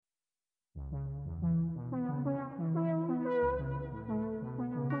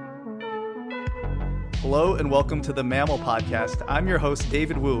Hello and welcome to the MaML podcast. I'm your host,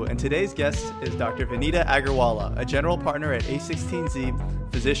 David Wu, and today's guest is Dr. Vineeta Agarwala, a general partner at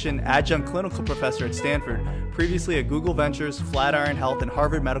a16z, physician, adjunct clinical professor at Stanford, previously at Google Ventures, Flatiron Health, and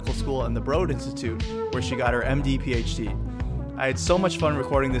Harvard Medical School and the Broad Institute, where she got her MD PhD. I had so much fun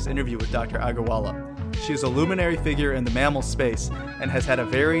recording this interview with Dr. Agarwala. She is a luminary figure in the MaML space and has had a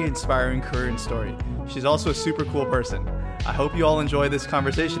very inspiring career and story. She's also a super cool person. I hope you all enjoy this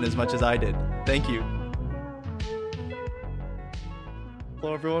conversation as much as I did. Thank you.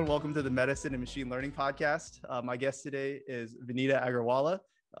 Hello, everyone. Welcome to the Medicine and Machine Learning podcast. My guest today is Vineeta Agarwala.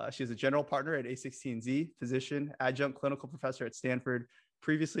 She's a general partner at a16z, physician, adjunct clinical professor at Stanford,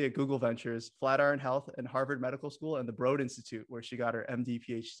 previously at Google Ventures, Flatiron Health, and Harvard Medical School, and the Broad Institute, where she got her MD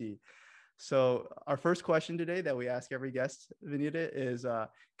PhD. So our first question today that we ask every guest, Vineeta, is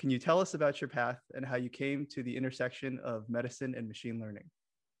can you tell us about your path and how you came to the intersection of medicine and machine learning?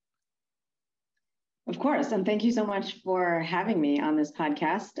 Of course, and thank you so much for having me on this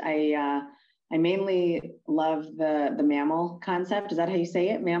podcast. I mainly love the MaML concept. Is that how you say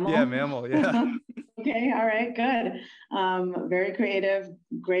it, MaML? Yeah, MaML, yeah. Okay, all right, good. Very creative,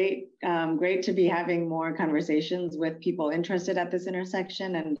 great to be having more conversations with people interested at this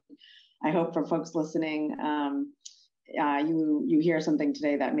intersection. And I hope for folks listening, you hear something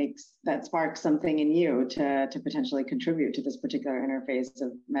today that sparks something in you to potentially contribute to this particular interface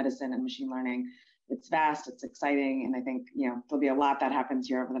of medicine and machine learning. It's vast, it's exciting, and I think there'll be a lot that happens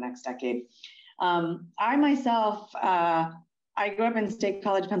here over the next decade. I myself, I grew up in State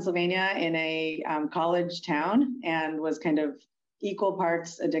College, Pennsylvania, in a college town, and was kind of equal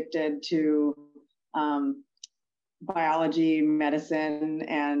parts addicted to biology, medicine,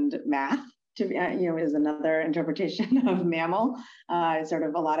 and math. Is another interpretation of MaML. Sort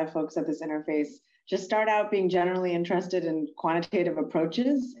of a lot of folks at this interface just start out being generally interested in quantitative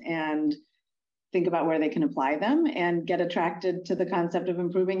approaches and think about where they can apply them and get attracted to the concept of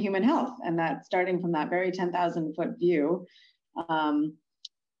improving human health. And that, starting from that very 10,000 foot view,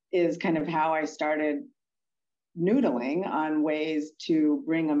 is kind of how I started noodling on ways to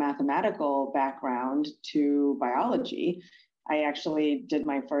bring a mathematical background to biology. I actually did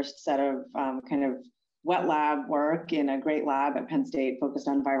my first set of kind of wet lab work in a great lab at Penn State focused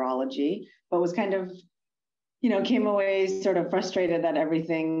on virology, but was kind of came away sort of frustrated that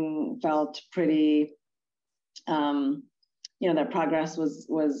everything felt pretty, that progress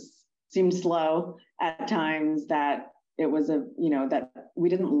seemed slow at times, that it was that we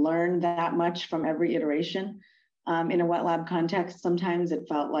didn't learn that much from every iteration. In a wet lab context, sometimes it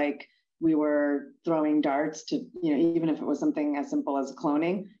felt like we were throwing darts to, even if it was something as simple as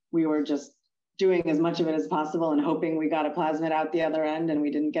cloning, we were just doing as much of it as possible and hoping we got a plasmid out the other end, and we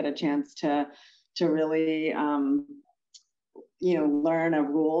didn't get a chance to really, learn a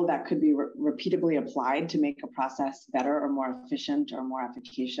rule that could be repeatably applied to make a process better or more efficient or more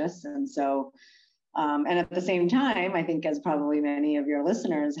efficacious. And so, and at the same time, I think, as probably many of your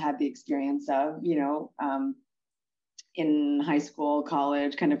listeners had the experience of, in high school,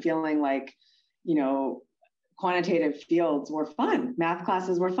 college, kind of feeling like, quantitative fields were fun, math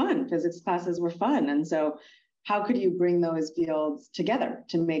classes were fun, physics classes were fun. And so how could you bring those fields together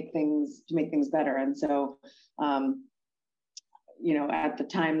to make things better? And so, at the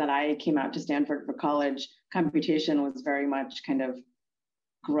time that I came out to Stanford for college, computation was very much kind of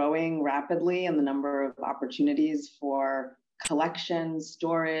growing rapidly, and the number of opportunities for collection,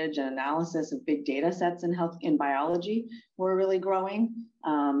 storage, and analysis of big data sets in biology were really growing.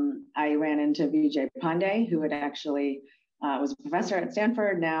 I ran into Vijay Pandey, who had actually was a professor at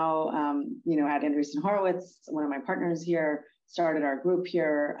Stanford, now at Andreessen Horowitz, one of my partners here, started our group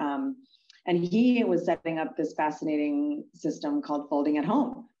here. And he was setting up this fascinating system called Folding at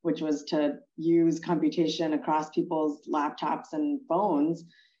Home, which was to use computation across people's laptops and phones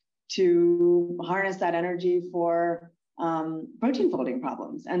to harness that energy for protein folding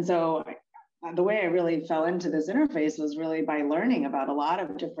problems. And so the way I really fell into this interface was really by learning about a lot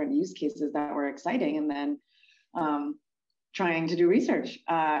of different use cases that were exciting, and then trying to do research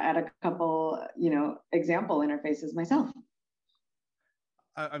at a couple, example interfaces myself.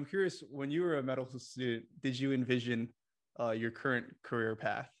 I'm curious, when you were a medical student, did you envision your current career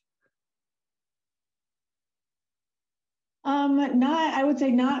path? I would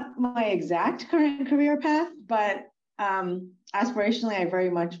say not my exact current career path, but aspirationally, I very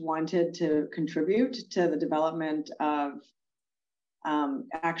much wanted to contribute to the development of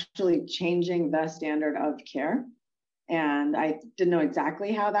actually changing the standard of care. And I didn't know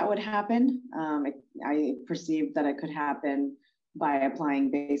exactly how that would happen. I perceived that it could happen by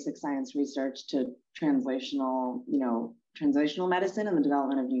applying basic science research to translational, translational medicine and the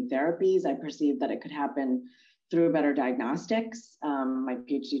development of new therapies. I perceived that it could happen through better diagnostics. My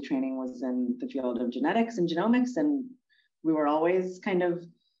PhD training was in the field of genetics and genomics, and we were always kind of,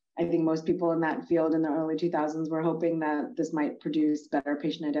 I think most people in that field in the early 2000s were hoping that this might produce better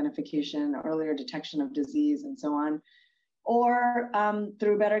patient identification, earlier detection of disease, and so on, or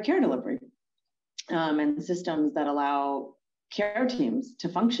through better care delivery and systems that allow care teams to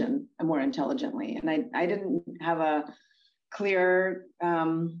function more intelligently. And I didn't have a clear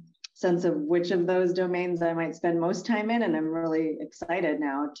sense of which of those domains I might spend most time in. And I'm really excited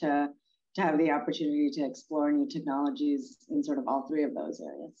now to have the opportunity to explore new technologies in sort of all three of those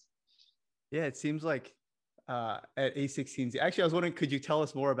areas. Yeah, it seems like at a16z, actually, I was wondering, could you tell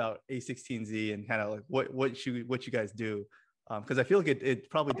us more about a16z and kind of like what you guys do? Because I feel like it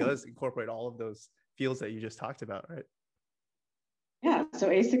probably does incorporate all of those fields that you just talked about, right? Yeah, so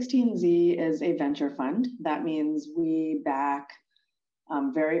a16z is a venture fund. That means we back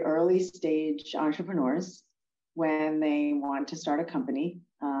very early stage entrepreneurs when they want to start a company.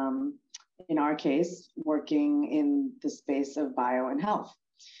 In our case, working in the space of bio and health.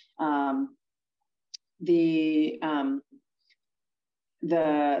 The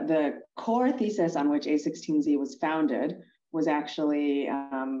core thesis on which a16z was founded was actually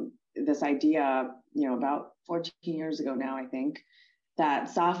this idea, about 14 years ago now, I think, that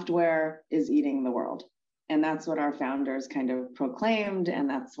software is eating the world. And that's what our founders kind of proclaimed. And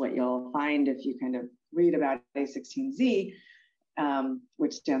that's what you'll find if you kind of read about a16z,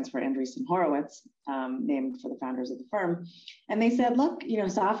 which stands for Andreessen Horowitz, named for the founders of the firm. And they said, look,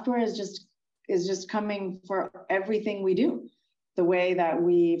 software is just coming for everything we do. From the way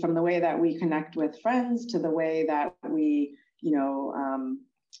that we connect with friends to the way that we,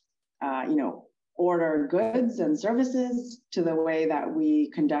 order goods and services, to the way that we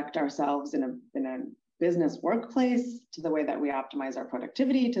conduct ourselves in a business workplace, to the way that we optimize our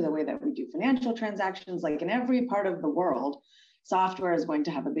productivity, to the way that we do financial transactions. Like in every part of the world, software is going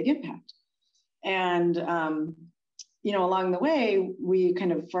to have a big impact. And along the way, we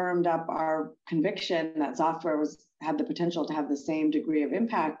kind of firmed up our conviction that software had the potential to have the same degree of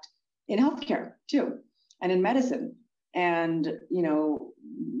impact in healthcare too, and in medicine. And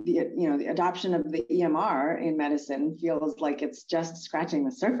the adoption of the EMR in medicine feels like it's just scratching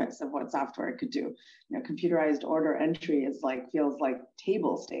the surface of what software could do. Computerized order entry feels like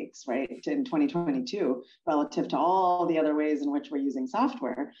table stakes, right, in 2022, relative to all the other ways in which we're using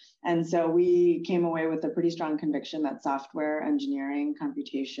software. And so we came away with a pretty strong conviction that software engineering,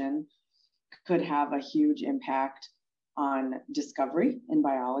 computation could have a huge impact on discovery in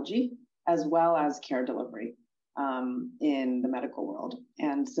biology, as well as care delivery in the medical world.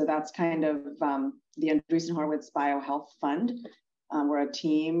 And so that's kind of the Andreessen Horowitz BioHealth Fund. We're a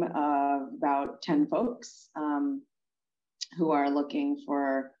team of about 10 folks who are looking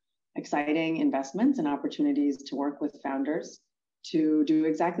for exciting investments and opportunities to work with founders to do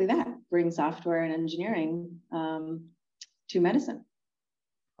exactly that, bring software and engineering to medicine.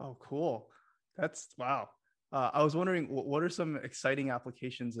 Oh, cool. That's wow. I was wondering, what are some exciting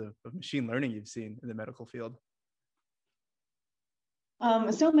applications of machine learning you've seen in the medical field?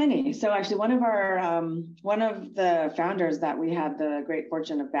 So many. So actually, one of the founders that we had the great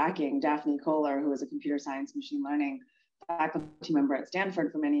fortune of backing, Daphne Kohler, who was a computer science machine learning faculty member at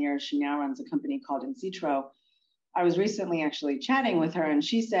Stanford for many years. She now runs a company called Incitro. I was recently actually chatting with her, and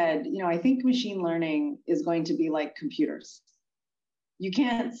she said, I think machine learning is going to be like computers. You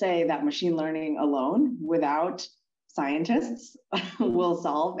can't say that machine learning alone without scientists will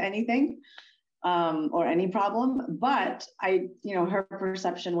solve anything. Or any problem, but her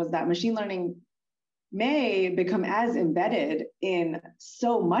perception was that machine learning may become as embedded in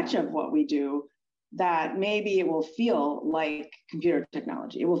so much of what we do that maybe it will feel like computer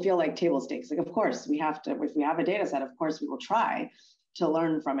technology. It will feel like table stakes. Like, of course, if we have a data set, of course, we will try to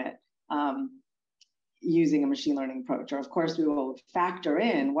learn from it using a machine learning approach. Or of course, we will factor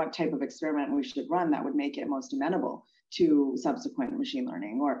in what type of experiment we should run that would make it most amenable to subsequent machine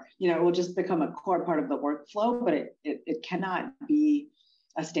learning, or it will just become a core part of the workflow, but it cannot be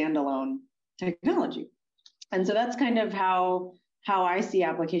a standalone technology. And so that's kind of how I see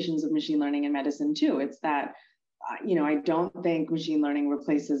applications of machine learning in medicine too. It's that I don't think machine learning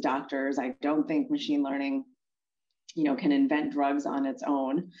replaces doctors. I don't think machine learning can invent drugs on its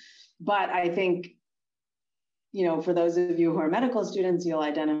own. But I think for those of you who are medical students, you'll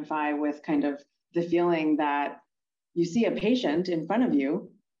identify with kind of the feeling that you see a patient in front of you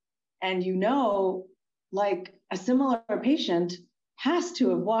and like a similar patient has to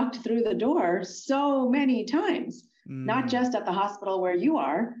have walked through the door so many times, not just at the hospital where you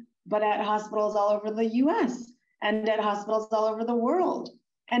are, but at hospitals all over the US and at hospitals all over the world.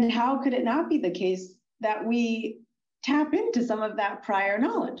 And how could it not be the case that we tap into some of that prior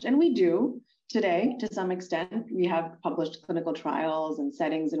knowledge? And we do today, to some extent. We have published clinical trials and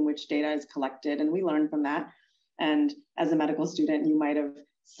settings in which data is collected, and we learn from that. And as a medical student, you might have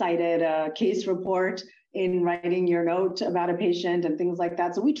cited a case report in writing your note about a patient and things like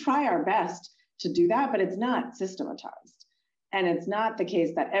that. So we try our best to do that, but it's not systematized. And it's not the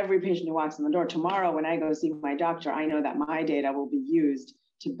case that every patient who walks in the door tomorrow, when I go see my doctor, I know that my data will be used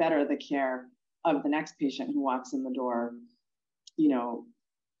to better the care of the next patient who walks in the door,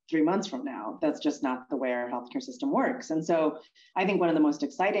 3 months from now. That's just not the way our healthcare system works. And so I think one of the most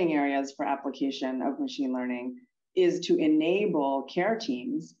exciting areas for application of machine learning is to enable care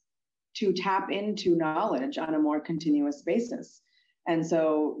teams to tap into knowledge on a more continuous basis. And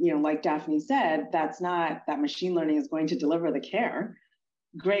so, like Daphne said, that's not that machine learning is going to deliver the care.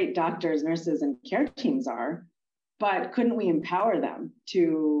 Great doctors, nurses, and care teams are, but couldn't we empower them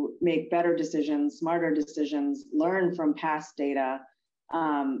to make better decisions, smarter decisions, learn from past data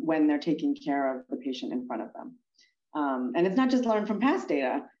when they're taking care of the patient in front of them? And it's not just learn from past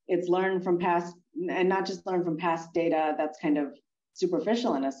data, it's learn from past, and not just learn from past data that's kind of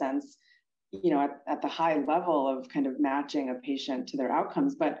superficial in a sense, at the high level of kind of matching a patient to their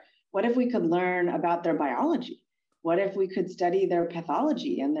outcomes. But what if we could learn about their biology? What if we could study their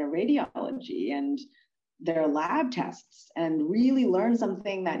pathology and their radiology and their lab tests and really learn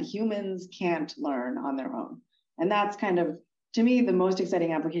something that humans can't learn on their own? And that's kind of, to me, the most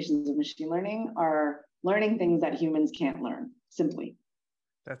exciting applications of machine learning are learning things that humans can't learn simply.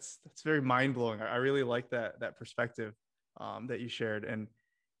 That's very mind-blowing. I really like that perspective that you shared. And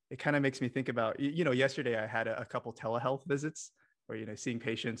it kind of makes me think about, yesterday I had a couple telehealth visits where, seeing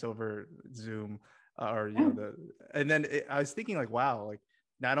patients over Zoom and then I was thinking like, wow, like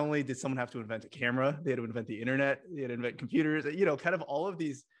not only did someone have to invent a camera, they had to invent the internet, they had to invent computers, kind of all of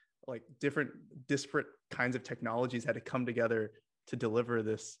these like different disparate kinds of technologies had to come together to deliver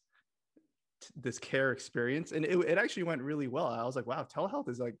this care experience. And it actually went really well. I was like, wow, telehealth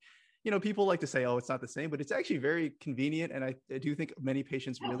is like, people like to say, oh, it's not the same, but it's actually very convenient. And I do think many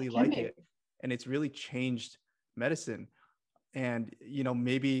patients really like it. And it's really changed medicine. And,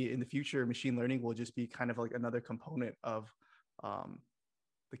 maybe in the future, machine learning will just be kind of like another component of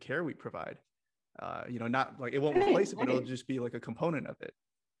the care we provide. Not like it won't replace it, but it'll just be like a component of it.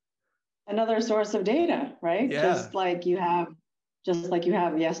 Another source of data, right? Yeah. Just like you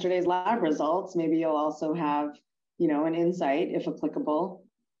have yesterday's lab results, maybe you'll also have, an insight, if applicable,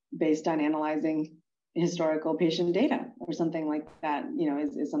 based on analyzing historical patient data or something like that,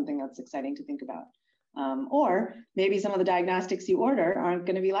 is something that's exciting to think about. Or maybe some of the diagnostics you order aren't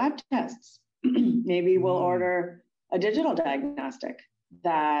going to be lab tests. Maybe we'll order a digital diagnostic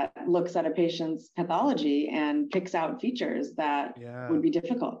that looks at a patient's pathology and picks out features that would be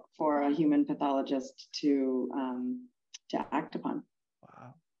difficult for a human pathologist to act upon.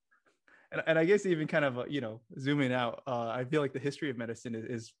 Wow. And I guess even kind of, zooming out, I feel like the history of medicine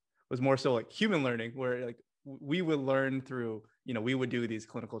was more so like human learning, where like we would learn through, we would do these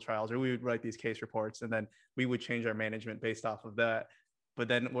clinical trials or we would write these case reports and then we would change our management based off of that. But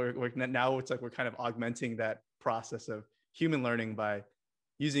then now it's like we're kind of augmenting that process of human learning by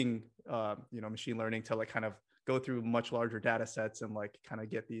using, machine learning to like kind of go through much larger data sets and like kind of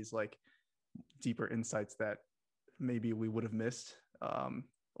get these like deeper insights that maybe we would have missed,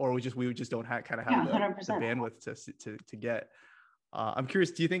 or we just don't have the bandwidth to get. I'm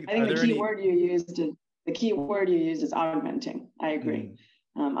curious. Do you think? I think the key word you used is augmenting. I agree.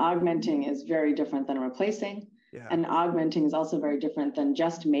 Augmenting is very different than replacing, and augmenting is also very different than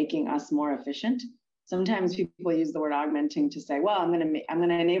just making us more efficient. Sometimes people use the word augmenting to say, well, I'm going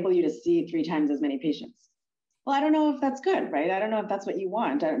to enable you to see 3 times as many patients. Well, I don't know if that's good, right? I don't know if that's what you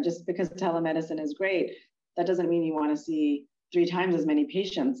want. Just because telemedicine is great, that doesn't mean you want to see 3 times as many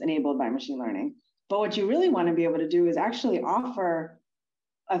patients enabled by machine learning. But what you really want to be able to do is actually offer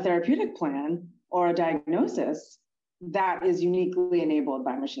a therapeutic plan or a diagnosis that is uniquely enabled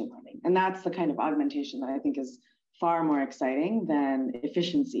by machine learning. And that's the kind of augmentation that I think is far more exciting than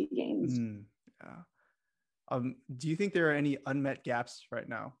efficiency gains. Do you think there are any unmet gaps right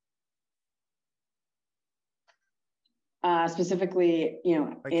now? Specifically,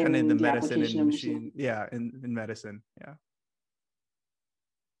 like in kind of the medicine and machine, in medicine,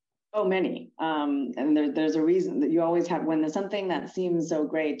 Oh, many. And there's a reason that you always have, when there's something that seems so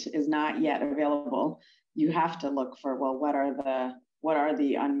great is not yet available, you have to look for, well, what are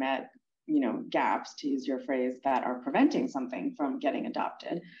the unmet, gaps, to use your phrase, that are preventing something from getting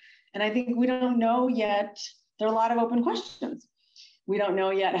adopted. And I think we don't know yet. There are a lot of open questions. We don't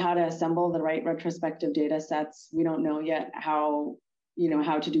know yet how to assemble the right retrospective data sets. We don't know yet how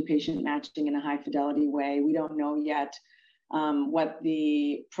to do patient matching in a high fidelity way. We don't know yet what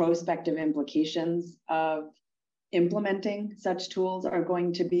the prospective implications of implementing such tools are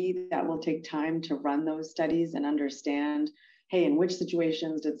going to be. That will take time to run those studies and understand, hey, in which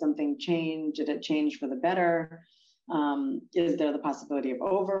situations did something change? Did it change for the better? Is there the possibility of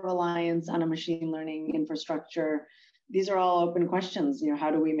over-reliance on a machine learning infrastructure? These are all open questions.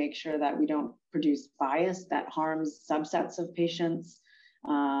 How do we make sure that we don't produce bias that harms subsets of patients?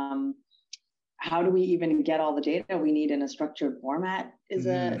 How do we even get all the data we need in a structured format is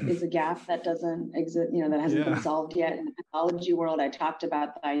a gap that doesn't exist, that hasn't been solved yet. In the pathology world, I talked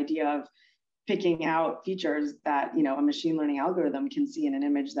about the idea of picking out features that, a machine learning algorithm can see in an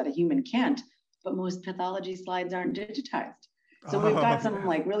image that a human can't, but most pathology slides aren't digitized. So we've got some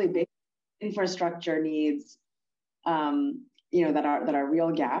like really big infrastructure needs, that are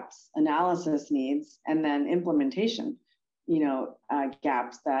real gaps, analysis needs, and then implementation,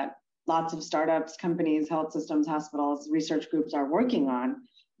 gaps that lots of startups, companies, health systems, hospitals, research groups are working on,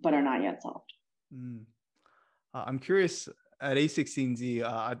 but are not yet solved. I'm curious, at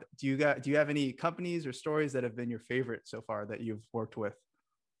a16z, do you have any companies or stories that have been your favorite so far that you've worked with?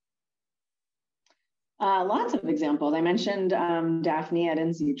 Lots of examples. I mentioned Daphne at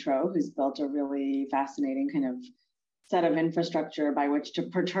In Vitro, who's built a really fascinating kind of set of infrastructure by which to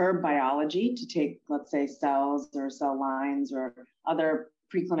perturb biology, to take, let's say, cells or cell lines or other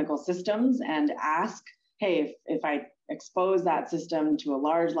preclinical systems and ask, hey, if I expose that system to a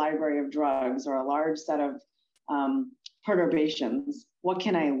large library of drugs or a large set of perturbations, what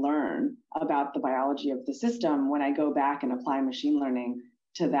can I learn about the biology of the system when I go back and apply machine learning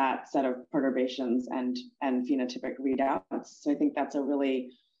to that set of perturbations and phenotypic readouts? So I think that's a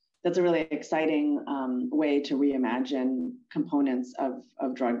really exciting way to reimagine components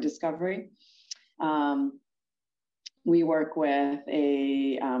of drug discovery. We work with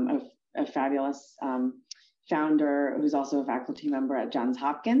a fabulous founder who's also a faculty member at Johns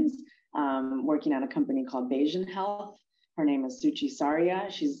Hopkins, working on a company called Bayesian Health. Her name is Suchi Saria.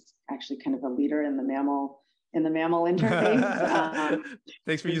 She's actually kind of a leader in the mammal interface.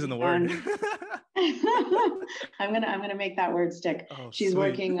 Thanks for using the word. I'm gonna make that word stick. Oh, she's sweet.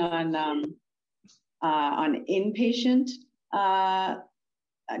 Working on inpatient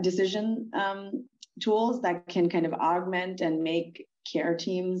decision tools that can kind of augment and make care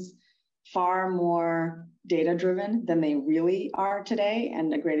teams far more data-driven than they really are today.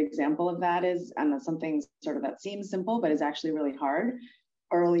 And a great example of that is, and that's something sort of that seems simple, but is actually really hard,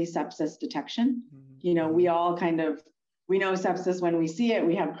 early sepsis detection. We know sepsis when we see it.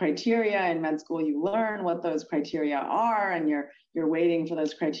 We have criteria in med school. You learn what those criteria are, and you're waiting for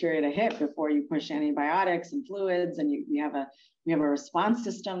those criteria to hit before you push antibiotics and fluids, and we have a response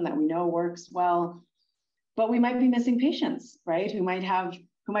system that we know works well. But we might be missing patients, right? Who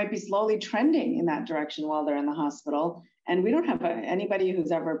might be slowly trending in that direction while they're in the hospital. And we don't have anybody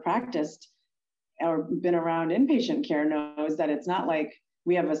who's ever practiced or been around inpatient care knows that it's not like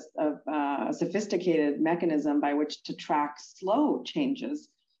we have a sophisticated mechanism by which to track slow changes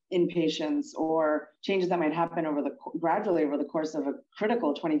in patients or changes that might happen gradually over the course of a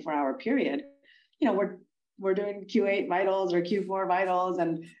critical 24-hour period. We're doing Q8 vitals or Q4 vitals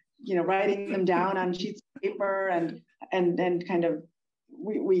and writing them down on sheets of paper and kind of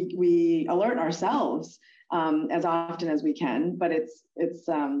we alert ourselves as often as we can, but it's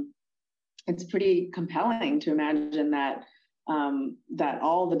pretty compelling to imagine that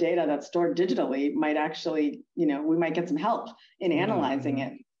all the data that's stored digitally might actually, we might get some help in analyzing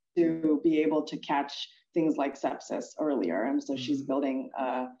it to be able to catch things like sepsis earlier. And so she's building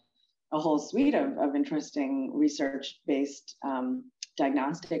a whole suite of interesting research-based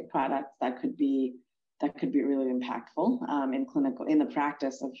diagnostic products that could be really impactful in the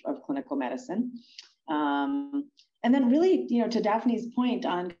practice of clinical medicine. And then really, to Daphne's point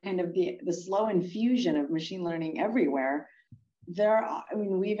on kind of the slow infusion of machine learning everywhere,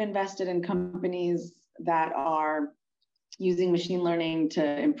 we've invested in companies that are using machine learning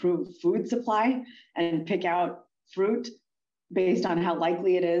to improve food supply and pick out fruit based on how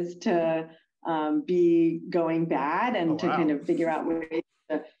likely it is to be going bad, and kind of figure out ways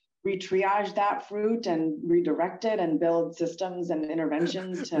to re-triage that fruit and redirect it and build systems and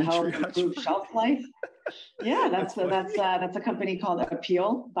interventions to help improve shelf life. Yeah, that's a company called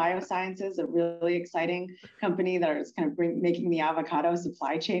Appeal Biosciences, a really exciting company that is kind of making the avocado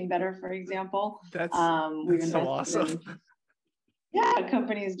supply chain better, for example. That's so awesome.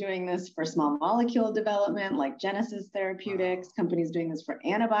 Companies doing this for small molecule development, like Genesis Therapeutics. Companies doing this for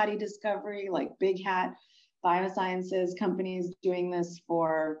antibody discovery, like Big Hat. biosciences companies doing this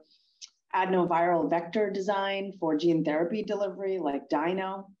for adenoviral vector design for gene therapy delivery, like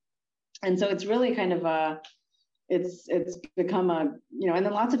Dino. And so it's really kind of it's become a, and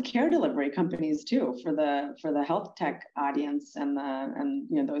then lots of care delivery companies too for the health tech audience and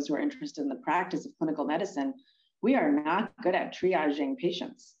those who are interested in the practice of clinical medicine. We are not good at triaging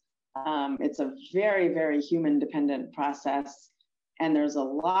patients. It's a very, very human dependent process. And there's a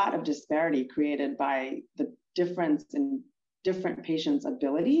lot of disparity created by the difference in different patients'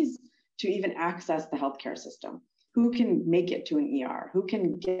 abilities to even access the healthcare system. Who can make it to an ER? Who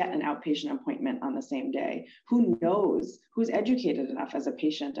can get an outpatient appointment on the same day? Who knows, who's educated enough as a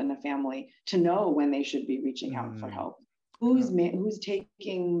patient and a family to know when they should be reaching out for help? Who's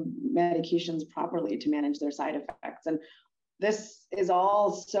taking medications properly to manage their side effects? And this is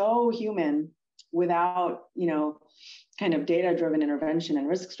all so human without, kind of data-driven intervention and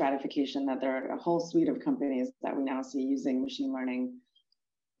risk stratification, that there are a whole suite of companies that we now see using machine learning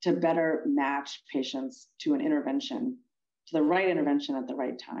to better match patients to an intervention, to the right intervention at the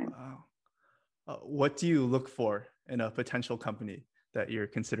right time. Wow. What do you look for in a potential company that you're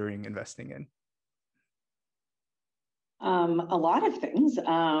considering investing in? A lot of things.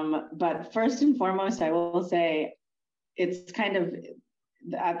 But first and foremost, I will say it's kind of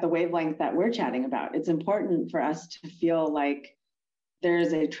at the wavelength that we're chatting about. It's important for us to feel like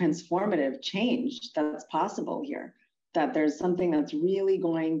there's a transformative change that's possible here, that there's something that's really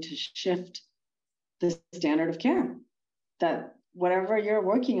going to shift the standard of care, that whatever you're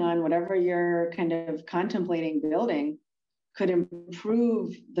working on, whatever you're kind of contemplating building, could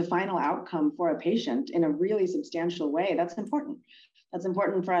improve the final outcome for a patient in a really substantial way. That's important. That's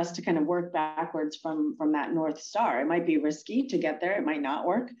important for us to kind of work backwards from that North Star. It might be risky to get there, it might not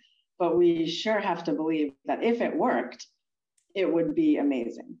work, but we sure have to believe that if it worked, it would be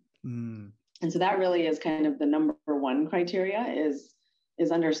amazing. And so that really is kind of the number one criteria, is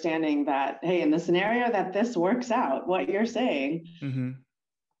understanding that, hey, in the scenario that this works out, what you're saying,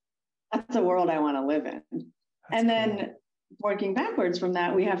 that's a world I want to live in. And then working backwards from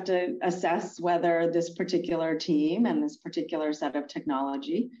that, we have to assess whether this particular team and this particular set of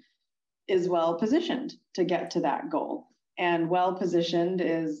technology is well positioned to get to that goal. And well positioned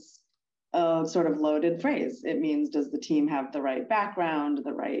is a sort of loaded phrase. It means, does the team have the right background,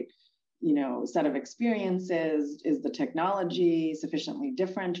 the right set of experiences? Is the technology sufficiently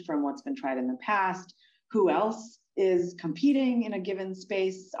different from what's been tried in the past? Who else is competing in a given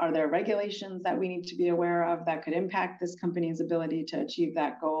space? Are there regulations that we need to be aware of that could impact this company's ability to achieve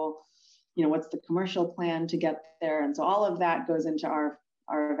that goal? What's the commercial plan to get there? And so all of that goes into our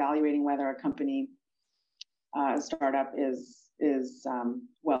evaluating whether a company, startup is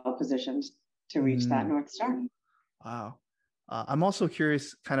well positioned to reach that North Star. Wow. I'm also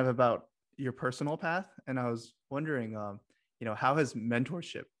curious kind of about your personal path. And I was wondering, how has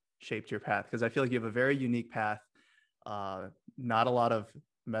mentorship shaped your path? Because I feel like you have a very unique path. Not a lot of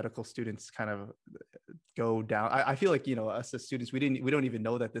medical students kind of go down. I feel like, us as students, we don't even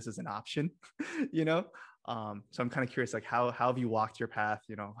know that this is an option, So I'm kind of curious, like how have you walked your path?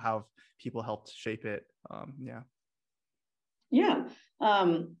 How have people helped shape it?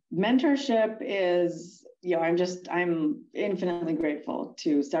 Mentorship is, I'm infinitely grateful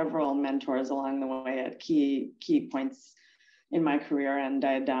to several mentors along the way at key points in my career. And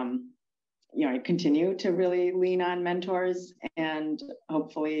I continue to really lean on mentors and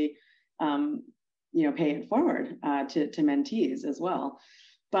hopefully, pay it forward to mentees as well.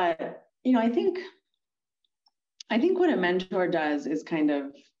 But, I think what a mentor does is kind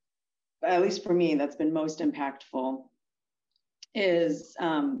of, at least for me, that's been most impactful, is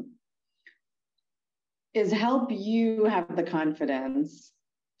help you have the confidence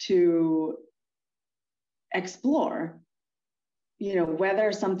to explore,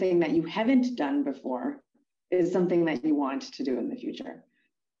 whether something that you haven't done before is something that you want to do in the future.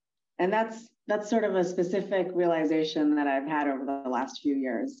 And that's sort of a specific realization that I've had over the last few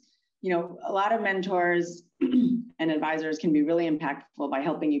years. A lot of mentors and advisors can be really impactful by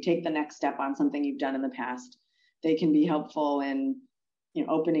helping you take the next step on something you've done in the past. They can be helpful in,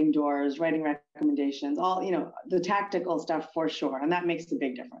 opening doors, writing recommendations, all, the tactical stuff for sure. And that makes a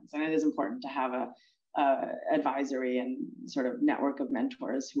big difference. And it is important to have a advisory and sort of network of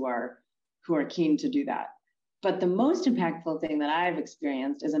mentors who are keen to do that. But the most impactful thing that I've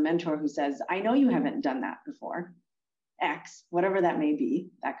experienced is a mentor who says, I know you haven't done that before, X, whatever that may be.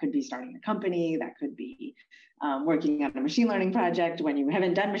 That could be starting a company, that could be working on a machine learning project when you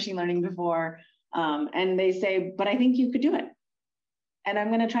haven't done machine learning before. And they say, but I think you could do it. And I'm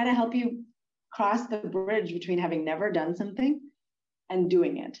going to try to help you cross the bridge between having never done something and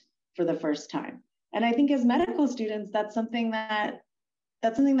doing it for the first time. And I think as medical students, that's something that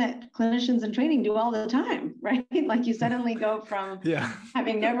clinicians in training do all the time, right? Like you suddenly go from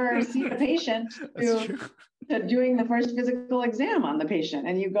having never seen a patient to doing the first physical exam on the patient.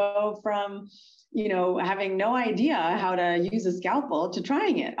 And you go from, having no idea how to use a scalpel to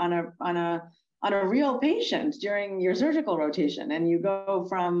trying it on a real patient during your surgical rotation. And you go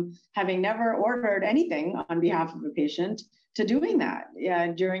from having never ordered anything on behalf of a patient to doing that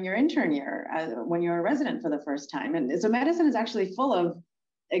during your intern year when you're a resident for the first time. And so medicine is actually full of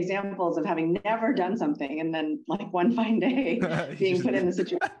examples of having never done something and then like one fine day being put in the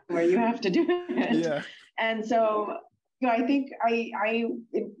situation where you have to do it. Yeah. And so, I think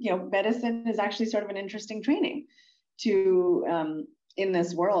medicine is actually sort of an interesting training to in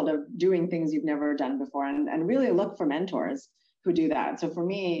this world of doing things you've never done before, and really look for mentors who do that. So for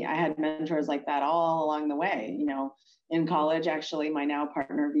me, I had mentors like that all along the way. In college, actually, my now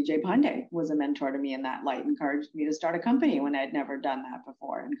partner, Vijay Pandey, was a mentor to me in that light, encouraged me to start a company when I'd never done that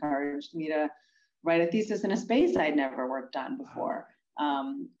before, encouraged me to write a thesis in a space I'd never worked on before.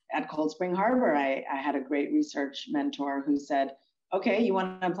 At Cold Spring Harbor, I had a great research mentor who said, okay, you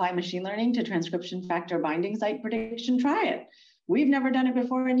want to apply machine learning to transcription factor binding site prediction? Try it. We've never done it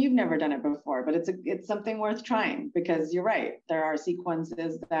before and you've never done it before, but it's something worth trying, because you're right. There are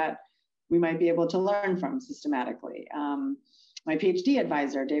sequences that we might be able to learn from systematically. My PhD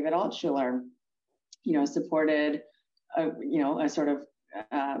advisor, David Altschuler, supported a sort of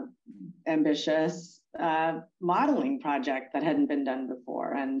ambitious modeling project that hadn't been done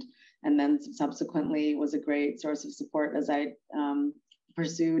before, and then subsequently was a great source of support as I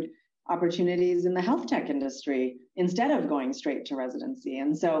pursued opportunities in the health tech industry instead of going straight to residency.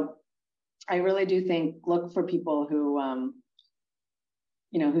 And so I really do think, look for people who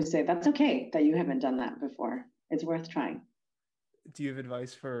who say that's okay that you haven't done that before. It's worth trying. Do you have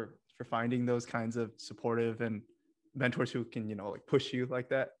advice for finding those kinds of supportive and mentors who can, like push you like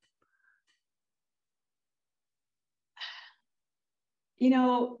that?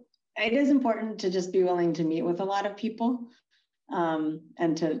 It is important to just be willing to meet with a lot of people,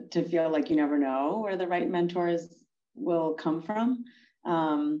 and to feel like you never know where the right mentors will come from.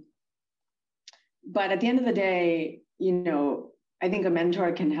 But at the end of the day, I think a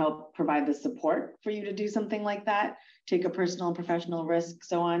mentor can help provide the support for you to do something like that, take a personal and professional risk,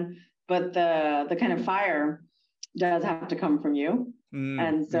 so on. But the kind of fire does have to come from you.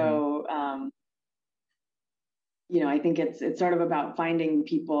 And so, I think it's sort of about finding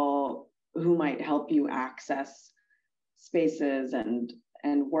people who might help you access spaces and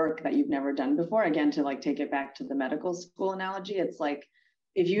work that you've never done before. Again, to like take it back to the medical school analogy, it's like,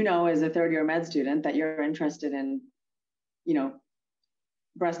 if as a third year med student that you're interested in,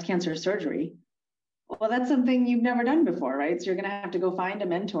 breast cancer surgery, well, that's something you've never done before, right? So you're going to have to go find a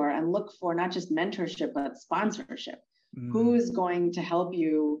mentor and look for not just mentorship, but sponsorship. Who's going to help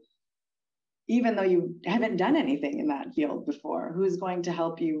you, even though you haven't done anything in that field before? Who's going to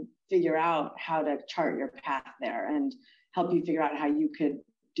help you figure out how to chart your path there and help you figure out how you could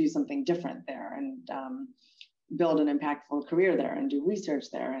do something different there and build an impactful career there and do research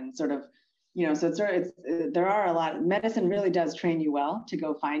there and sort of, so there are a lot. Medicine really does train you well to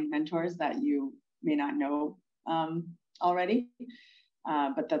go find mentors that you may not know already,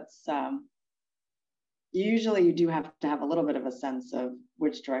 but that's usually you do have to have a little bit of a sense of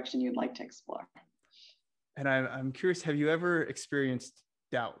which direction you'd like to explore. And I'm curious, have you ever experienced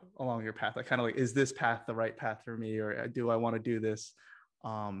doubt along your path? Like kind of like, is this path the right path for me, or do I want to do this?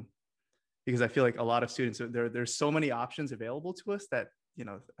 Because I feel like a lot of students, there's so many options available to us that,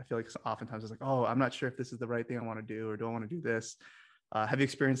 I feel like oftentimes it's like, oh, I'm not sure if this is the right thing I want to do, or do I want to do this? Have you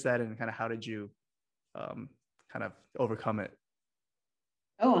experienced that, and kind of how did you kind of overcome it?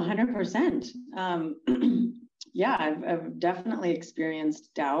 Oh, 100%. Yeah, I've definitely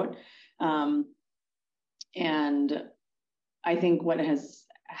experienced doubt. And I think what has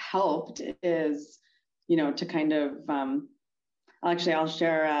helped is, to kind of, I'll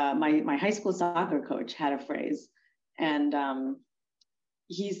share, my high school soccer coach had a phrase, and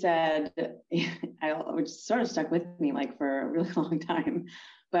he said, which sort of stuck with me like for a really long time,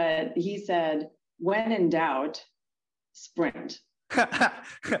 but he said, when in doubt, sprint.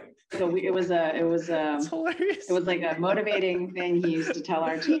 So it was like a motivating thing he used to tell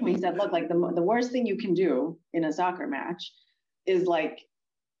our team. He said, look, like the worst thing you can do in a soccer match is like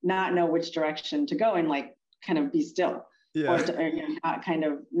not know which direction to go and like kind of be still, or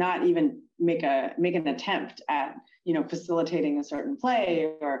not even make an attempt at facilitating a certain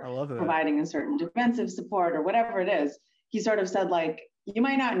play or providing a certain defensive support or whatever it is. He sort of said, like, you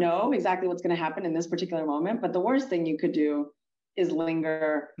might not know exactly what's going to happen in this particular moment, but the worst thing you could do is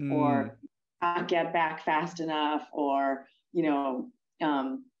linger or not get back fast enough, or, or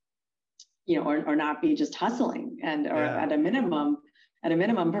not be just hustling, or at a minimum,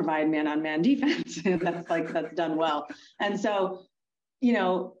 provide man-on-man defense. that's done well. And so,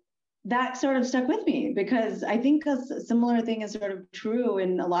 that sort of stuck with me, because I think a similar thing is sort of true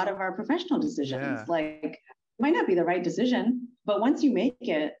in a lot of our professional decisions. Yeah. Like, it might not be the right decision, but once you make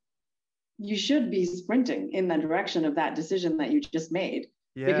it, you should be sprinting in the direction of that decision that you just made.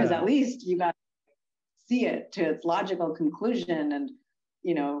 Yeah. Because at least you got to see it to its logical conclusion, and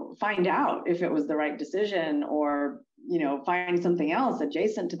find out if it was the right decision, or find something else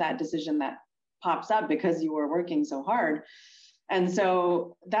adjacent to that decision that pops up because you were working so hard. And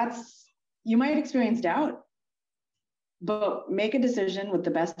so you might experience doubt, but make a decision with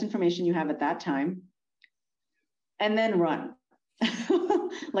the best information you have at that time, and then run.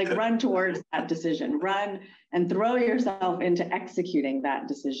 Run towards that decision, run and throw yourself into executing that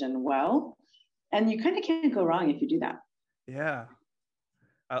decision well. And you kind of can't go wrong if you do that. Yeah.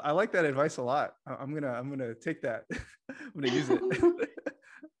 I like that advice a lot. I'm gonna take that. I'm gonna use it.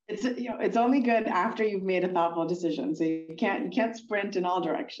 It's only good after you've made a thoughtful decision. So you can't sprint in all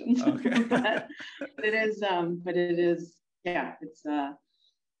directions. Okay. but it is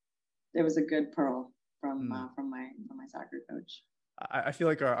it was a good pearl from my soccer coach. I feel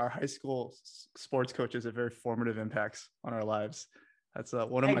like our high school sports coaches have very formative impacts on our lives. That's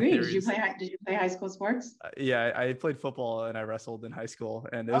one of my theories. Did you play high school sports? Yeah, I played football and I wrestled in high school,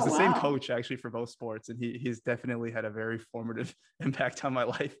 and it was the same coach actually for both sports, and he's definitely had a very formative impact on my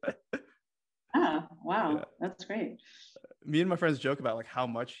life. Wow, yeah. That's great. Me and my friends joke about how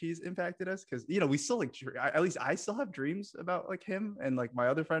much he's impacted us, because we still at least I still have dreams about him, and my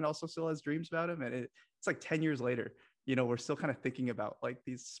other friend also still has dreams about him, and it's 10 years later, we're still kind of thinking about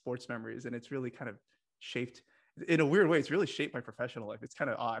these sports memories, and it's really kind of shaped. In a weird way, it's really shaped my professional life. It's kind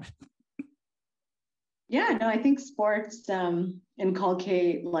of odd. Yeah, no, I think sports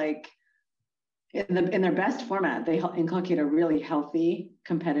inculcate, in their best format, they inculcate a really healthy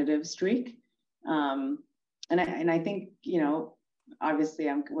competitive streak. And I think, obviously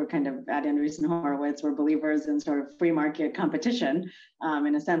we're kind of at Andreessen Horowitz, we're believers in sort of free market competition.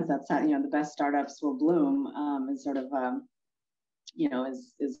 In a sense, that's how, the best startups will bloom, is sort of,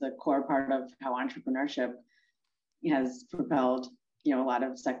 is the core part of how entrepreneurship has propelled, a lot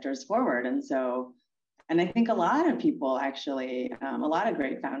of sectors forward. And I think a lot of people actually, a lot of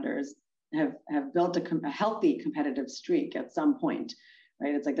great founders have built a healthy competitive streak at some point,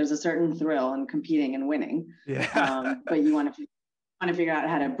 right? It's there's a certain thrill in competing and winning, but you want to figure out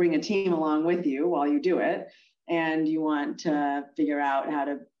how to bring a team along with you while you do it, and you want to figure out how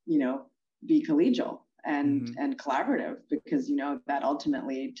to, be collegial and collaborative, because that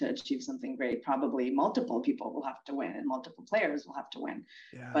ultimately, to achieve something great, probably multiple people will have to win and multiple players will have to win.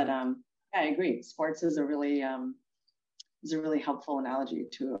 Yeah. But I agree. Sports is a really helpful analogy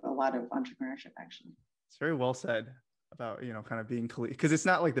to a lot of entrepreneurship, actually. It's very well said about kind of being because it's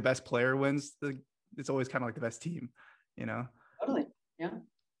not the best player wins. It's always kind of the best team. Totally. Yeah.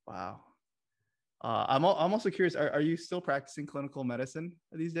 Wow. I'm also curious. Are you still practicing clinical medicine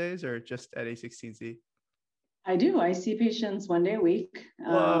these days, or just at a16z? I do. I see patients 1 day a week.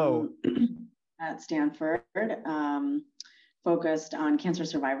 Whoa. At Stanford, focused on cancer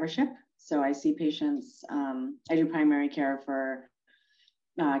survivorship. So I see patients. I do primary care for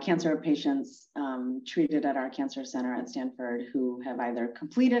cancer patients treated at our cancer center at Stanford, who have either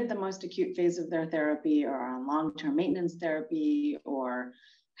completed the most acute phase of their therapy, or are on long-term maintenance therapy, or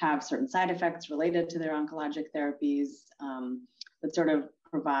have certain side effects related to their oncologic therapies, that sort of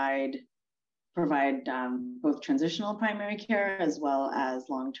provide both transitional primary care as well as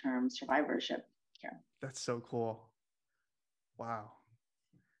long-term survivorship care. That's so cool. Wow.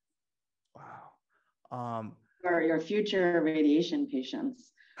 For your future radiation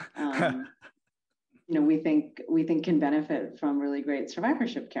patients, we think can benefit from really great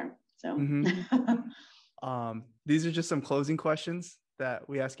survivorship care. So these are just some closing questions that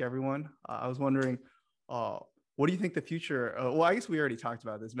we ask everyone. I was wondering, what do you think the future, well, I guess we already talked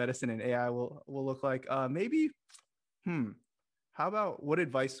about this, medicine and AI will look like? How about, what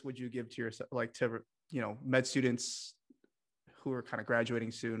advice would you give to yourself, to, med students who are kind of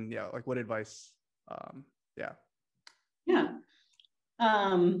graduating soon? Yeah. What advice? Yeah.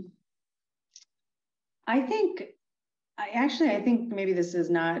 I think maybe this is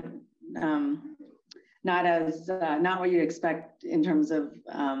not what you'd expect in terms of,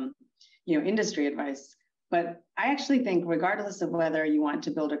 industry advice. But I actually think, regardless of whether you want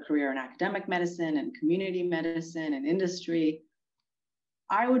to build a career in academic medicine and community medicine and industry,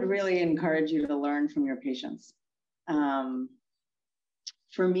 I would really encourage you to learn from your patients.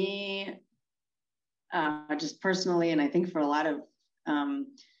 For me, just personally, and I think for a lot of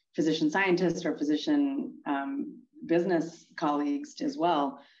physician scientists or physician business colleagues as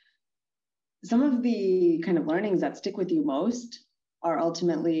well, some of the kind of learnings that stick with you most are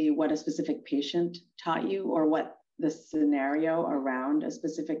ultimately what a specific patient taught you, or what the scenario around a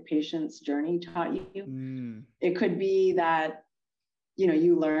specific patient's journey taught you. It could be that,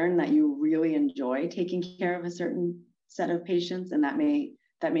 you learn that you really enjoy taking care of a certain set of patients, and that may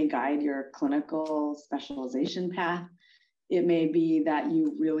guide your clinical specialization path. It may be that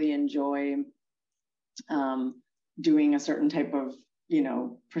you really enjoy doing a certain type of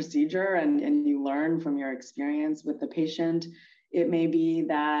procedure, and you learn from your experience with the patient. It may be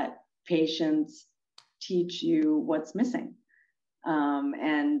that patients teach you what's missing,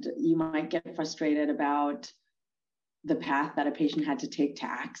 and you might get frustrated about the path that a patient had to take to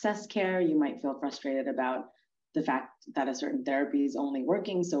access care. You might feel frustrated about the fact that a certain therapy is only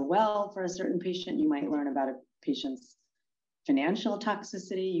working so well for a certain patient. You might learn about a patient's financial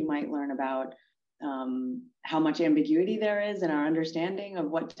toxicity. You might learn about how much ambiguity there is in our understanding of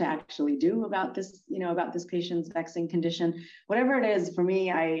what to actually do about this, about this patient's vexing condition. Whatever it is, for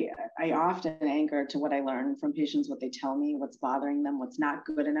me, I often anchor to what I learn from patients, what they tell me, what's bothering them, what's not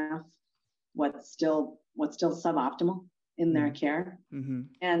good enough, what's still suboptimal in their care.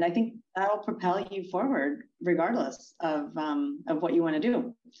 And I think that'll propel you forward regardless of what you want to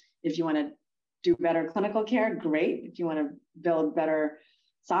do. If you want to do better clinical care, great. If you want to build better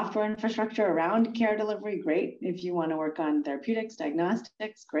software infrastructure around care delivery, great. If you want to work on therapeutics,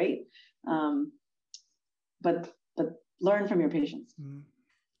 diagnostics, great. But learn from your patients.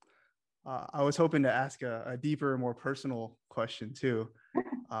 I was hoping to ask a deeper, more personal question too.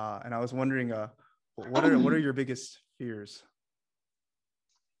 And I was wondering, what are your biggest fears?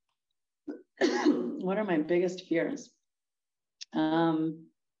 What are my biggest fears?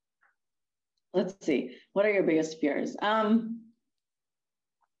 Let's see. What are your biggest fears?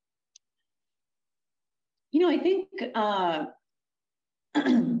 I think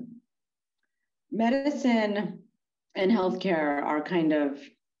medicine and healthcare are kind of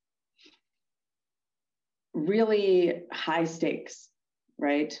really high stakes,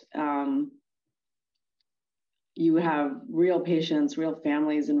 right? You have real patients, real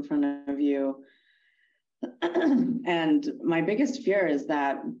families in front of you. And my biggest fear is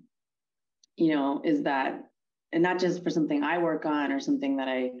that, and not just for something I work on or something that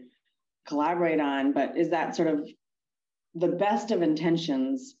I collaborate on, but is that sort of the best of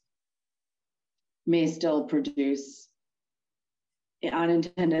intentions may still produce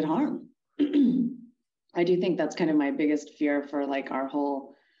unintended harm. I do think that's kind of my biggest fear for like our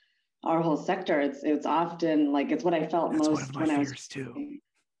whole sector. It's often like, it's what I felt That's most when I was too.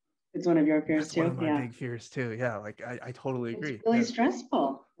 It's one of your fears That's too. One of my big fears too. Yeah, like I totally agree. It's really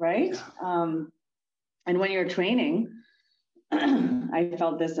stressful, right? Yeah. And when you're training, I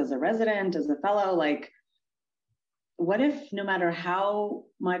felt this as a resident, as a fellow, like, what if no matter how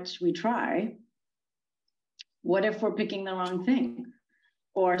much we try, what if we're picking the wrong thing?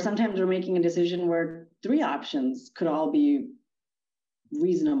 Or sometimes we're making a decision where 3 options could all be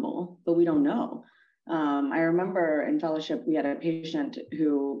reasonable, but we don't know. I remember in fellowship, we had a patient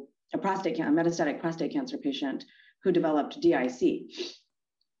a metastatic prostate cancer patient who developed DIC,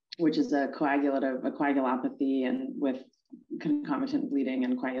 which is a coagulopathy and with concomitant bleeding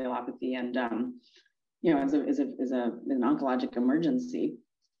and coagulopathy, and is an oncologic emergency.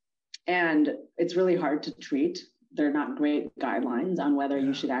 And it's really hard to treat. There are not great guidelines on whether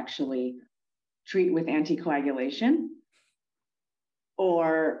you should actually treat with anticoagulation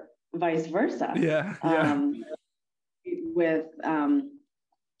or vice versa.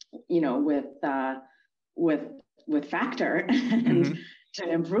 With factor and to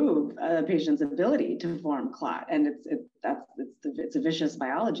improve a patient's ability to form clot. And it's a vicious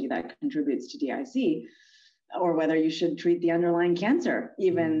biology that contributes to DIC, or whether you should treat the underlying cancer,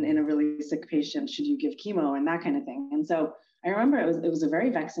 even in a really sick patient, should you give chemo and that kind of thing. And so I remember it was a very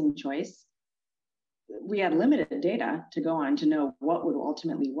vexing choice. We had limited data to go on to know what would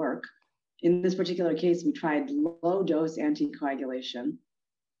ultimately work. In this particular case, we tried low dose anticoagulation.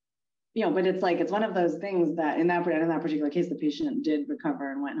 But it's one of those things that in that particular case, the patient did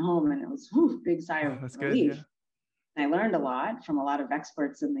recover and went home, and it was big sigh of relief. Good, yeah. I learned a lot from a lot of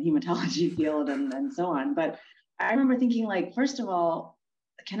experts in the hematology field and so on. But I remember thinking, like, first of all,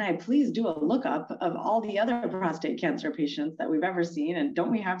 can I please do a lookup of all the other prostate cancer patients that we've ever seen? And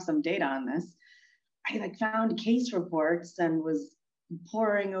don't we have some data on this? I found case reports and was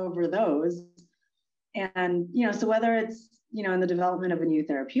poring over those. And, so whether it's, in the development of a new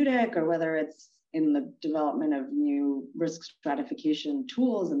therapeutic, or whether it's in the development of new risk stratification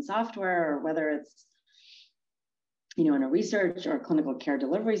tools and software, or whether it's in a research or clinical care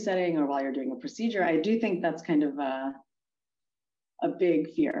delivery setting, or while you're doing a procedure, I do think that's kind of a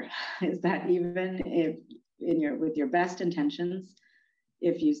big fear, is that even if with your best intentions,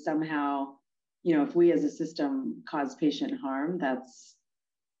 if you somehow, if we as a system cause patient harm, that's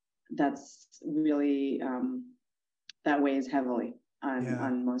really, that weighs heavily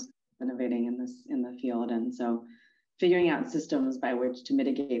on most innovating in the field. And so figuring out systems by which to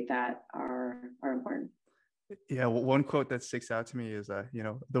mitigate that are important. Yeah, well, one quote that sticks out to me is,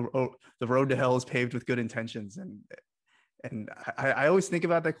 the road to hell is paved with good intentions. And I always think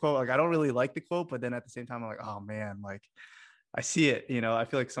about that quote. Like, I don't really like the quote, but then at the same time, I'm like, oh man, like I see it. I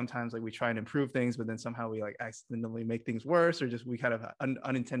feel like sometimes like we try and improve things, but then somehow we like accidentally make things worse, or just we kind of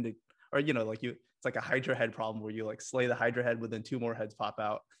unintended, or it's like a Hydra head problem where you like slay the Hydra head, but then two more heads pop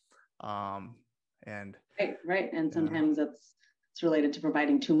out. And right, and sometimes it's related to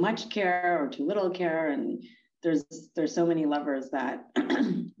providing too much care or too little care, and there's so many levers that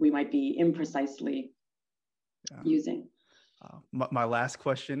we might be imprecisely using. My last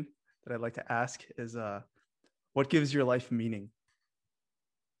question that I'd like to ask is, what gives your life meaning?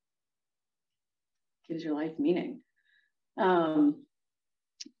 Gives your life meaning?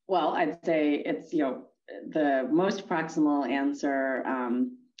 Well, I'd say it's, the most proximal answer,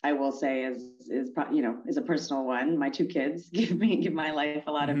 I will say is a personal one. My two kids give my life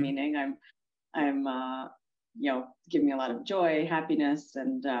a lot of meaning. I'm give me a lot of joy, happiness,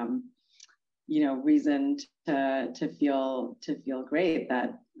 and reason to feel great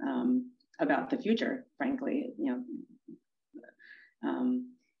that about the future, frankly,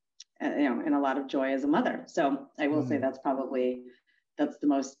 and a lot of joy as a mother. So I will say that's the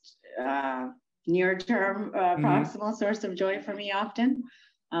most near-term proximal source of joy for me often.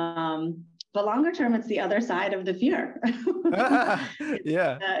 But longer term, it's the other side of the fear. It's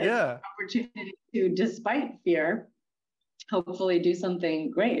an opportunity to, despite fear, hopefully do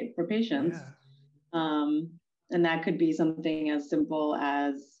something great for patients. And that could be something as simple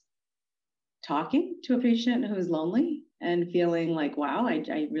as talking to a patient who's lonely and feeling like, wow,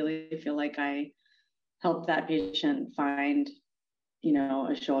 I really feel like I helped that patient find,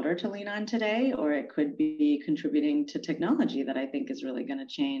 a shoulder to lean on today. Or it could be contributing to technology that I think is really going to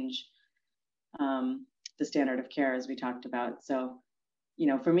change the standard of care, as we talked about. So,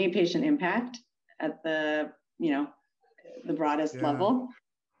 for me, patient impact at the broadest level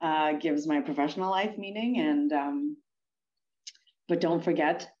gives my professional life meaning. And but don't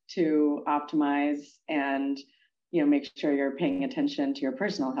forget to optimize and make sure you're paying attention to your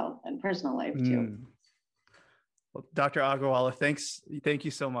personal health and personal life too. Well, Dr. Agarwala, thank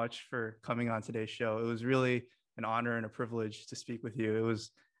you so much for coming on today's show. It was really an honor and a privilege to speak with you. It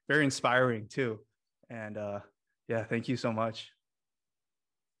was very inspiring too. And thank you so much.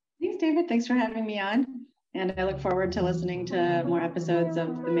 Thanks, David. Thanks for having me on. And I look forward to listening to more episodes of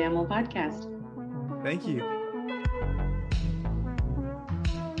the MaML podcast. Thank you.